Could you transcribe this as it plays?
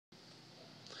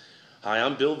Hi,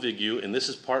 I'm Bill Vigue, and this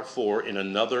is part 4 in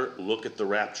another look at the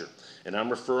rapture. And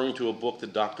I'm referring to a book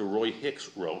that Dr. Roy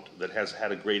Hicks wrote that has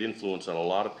had a great influence on a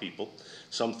lot of people.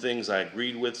 Some things I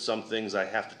agreed with, some things I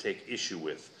have to take issue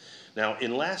with. Now,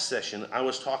 in last session, I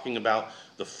was talking about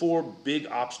the 4 big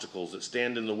obstacles that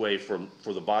stand in the way for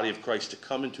the body of Christ to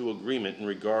come into agreement in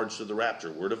regards to the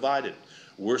rapture. We're divided.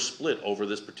 We're split over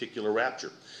this particular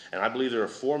rapture. And I believe there are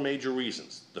 4 major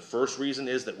reasons. The first reason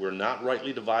is that we're not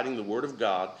rightly dividing the Word of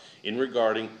God in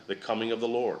regarding the coming of the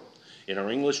Lord. In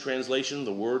our English translation,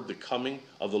 the word "the coming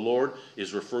of the Lord"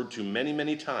 is referred to many,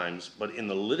 many times, but in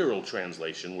the literal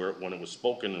translation, when it was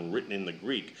spoken and written in the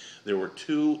Greek, there were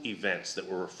 2 events that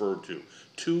were referred to,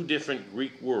 2 different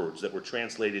Greek words that were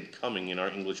translated "coming" in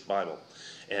our English Bible.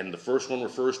 And the first one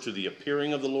refers to the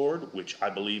appearing of the Lord, which I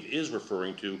believe is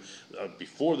referring to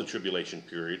before the tribulation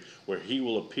period, where he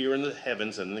will appear in the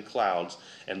heavens and in the clouds,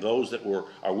 and those that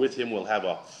are with him will have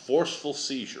a forceful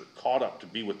seizure, caught up to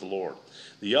be with the Lord.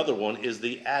 The other one is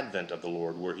the advent of the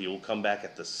Lord, where he will come back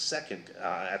at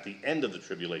the end of the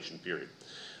tribulation period.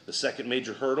 The second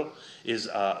major hurdle is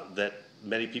that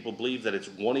many people believe that it's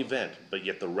one event, but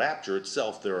yet the rapture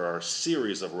itself, there are a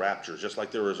series of raptures. Just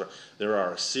like there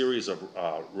are a series of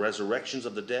resurrections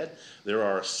of the dead, there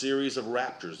are a series of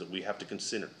raptures that we have to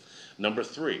consider. Number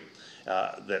 3,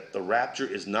 that the rapture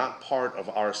is not part of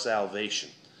our salvation.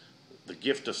 The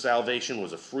gift of salvation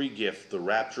was a free gift. The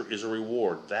rapture is a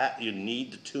reward. That you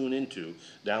need to tune into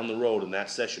down the road in that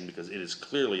session, because it is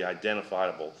clearly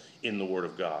identifiable in the Word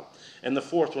of God. And the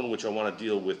fourth one, which I want to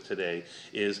deal with today,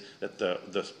 is that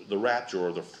the rapture,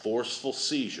 or the forceful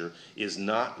seizure, is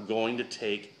not going to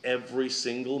take every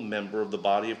single member of the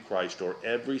body of Christ or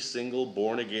every single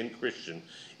born-again Christian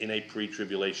in a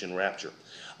pre-tribulation rapture.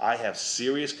 I have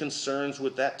serious concerns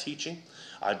with that teaching.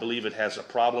 I believe it has a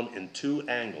problem in 2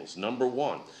 angles. Number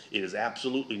 1, it is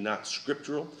absolutely not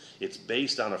scriptural. It's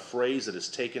based on a phrase that is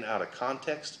taken out of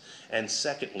context. And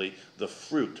secondly, the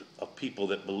fruit of people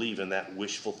that believe in that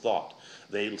wishful thought.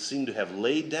 They seem to have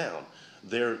laid down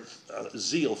their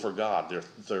zeal for God,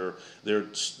 their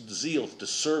zeal to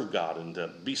serve God and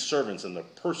to be servants and to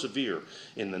persevere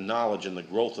in the knowledge and the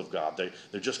growth of God.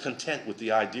 They're just content with the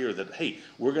idea that, hey,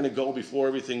 we're going to go before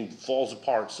everything falls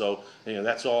apart, so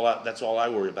that's all I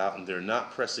worry about, and they're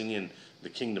not pressing in the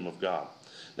kingdom of God.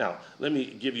 Now, let me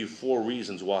give you 4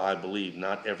 reasons why I believe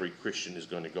not every Christian is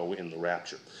going to go in the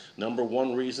rapture. Number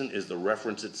 1 reason is the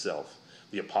reference itself.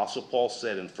 The Apostle Paul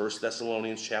said in 1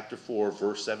 Thessalonians chapter 4,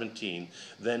 verse 17,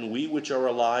 "Then we which are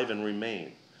alive and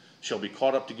remain shall be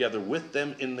caught up together with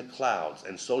them in the clouds,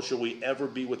 and so shall we ever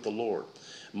be with the Lord."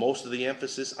 Most of the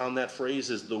emphasis on that phrase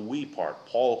is the "we" part.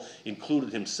 Paul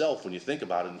included himself when you think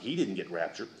about it, and he didn't get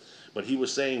raptured. But he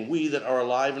was saying, we that are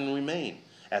alive and remain.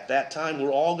 At that time,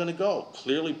 we're all going to go.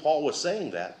 Clearly, Paul was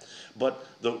saying that. But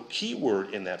the key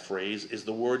word in that phrase is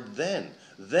the word "then."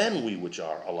 Then we which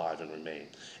are alive and remain.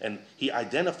 And he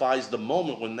identifies the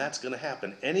moment when that's going to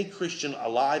happen. Any Christian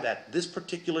alive at this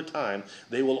particular time,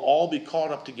 they will all be caught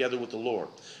up together with the Lord.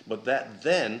 But that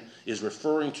 "then" is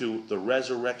referring to the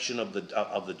resurrection of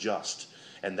the just.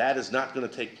 And that is not going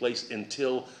to take place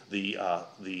until the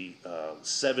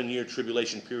 7-year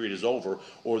tribulation period is over,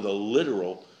 or the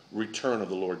literal return of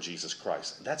the Lord Jesus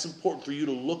Christ. That's important for you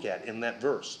to look at in that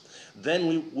verse. Then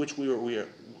we which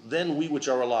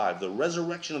are alive. The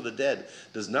resurrection of the dead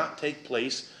does not take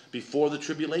place before the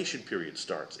tribulation period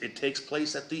starts. It takes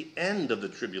place at the end of the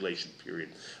tribulation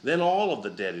period. Then all of the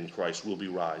dead in Christ will be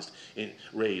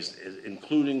raised,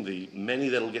 including the many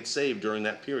that will get saved during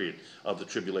that period of the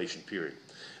tribulation period.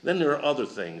 Then there are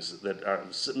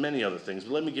many other things,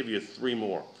 but let me give you 3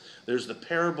 more. There's the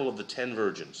parable of the 10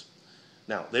 virgins.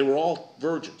 Now, they were all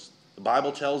virgins. The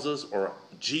Bible tells us, or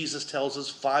Jesus tells us,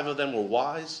 5 of them were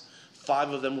wise,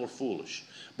 5 of them were foolish.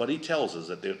 But he tells us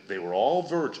that they were all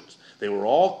virgins. They were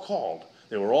all called.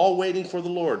 They were all waiting for the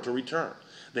Lord to return.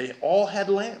 They all had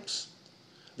lamps.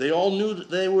 They all knew that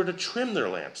they were to trim their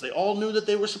lamps. They all knew that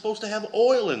they were supposed to have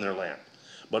oil in their lamp.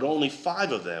 But only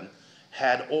 5 of them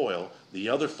had oil. The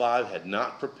other 5 had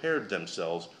not prepared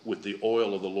themselves with the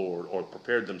oil of the Lord, or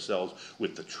prepared themselves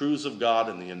with the truths of God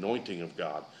and the anointing of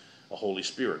God, the Holy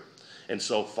Spirit. And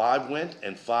so 5 went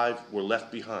and 5 were left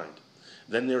behind.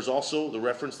 Then there's also the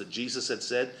reference that Jesus had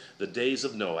said, the days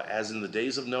of Noah. As in the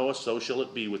days of Noah, so shall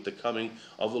it be with the coming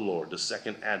of the Lord, the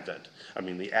second advent.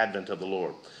 The advent of the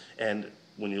Lord. And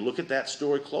when you look at that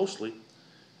story closely,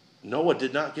 Noah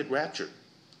did not get raptured.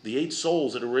 The 8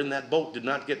 souls that were in that boat did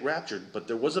not get raptured, but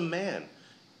there was a man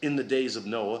in the days of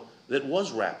Noah that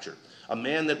was raptured. A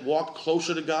man that walked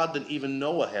closer to God than even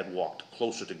Noah had walked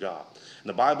closer to God. And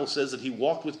the Bible says that he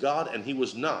walked with God and he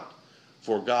was not,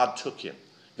 for God took him.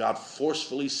 God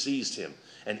forcefully seized him,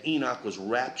 and Enoch was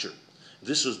raptured.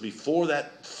 This was before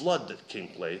that flood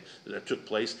that took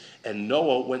place, and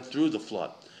Noah went through the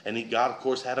flood. And God, of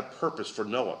course, had a purpose for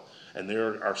Noah. And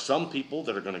there are some people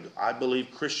that are going to, I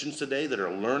believe, Christians today that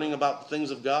are learning about the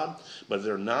things of God, but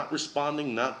they're not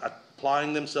responding, not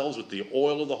applying themselves with the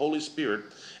oil of the Holy Spirit.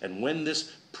 And when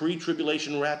this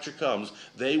pre-tribulation rapture comes,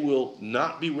 they will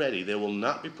not be ready. They will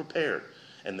not be prepared.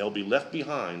 And they'll be left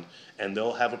behind, and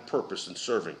they'll have a purpose in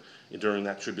serving during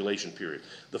that tribulation period.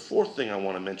 The fourth thing I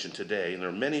want to mention today, and there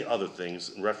are many other things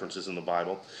and references in the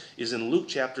Bible, is in Luke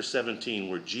chapter 17,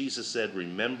 where Jesus said,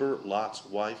 remember Lot's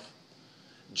wife?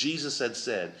 Jesus had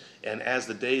said, and as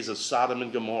the days of Sodom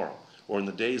and Gomorrah, or in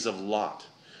the days of Lot.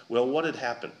 Well, what had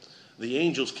happened? The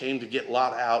angels came to get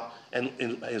Lot out, and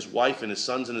his wife and his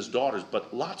sons and his daughters,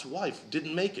 but Lot's wife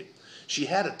didn't make it. She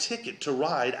had a ticket to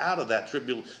ride out of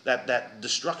that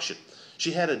destruction.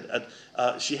 She had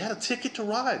a ticket to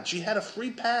ride. She had a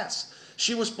free pass.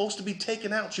 She was supposed to be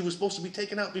taken out. She was supposed to be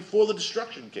taken out before the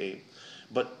destruction came.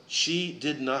 But she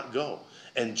did not go.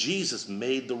 And Jesus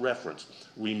made the reference,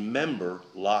 remember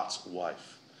Lot's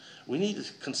wife. We need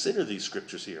to consider these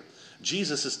scriptures here.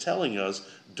 Jesus is telling us,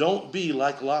 don't be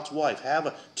like Lot's wife. Have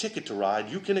a ticket to ride.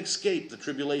 You can escape the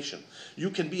tribulation. You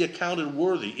can be accounted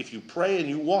worthy if you pray and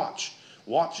you watch.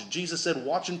 Watch. Jesus said,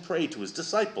 watch and pray to his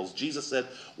disciples. Jesus said,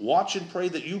 watch and pray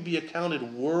that you be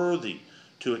accounted worthy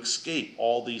to escape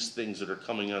all these things that are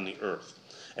coming on the earth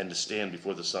and to stand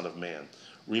before the Son of Man.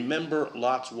 Remember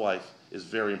Lot's wife is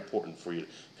very important for you to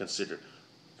consider.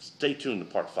 Stay tuned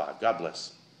to part 5. God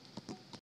bless.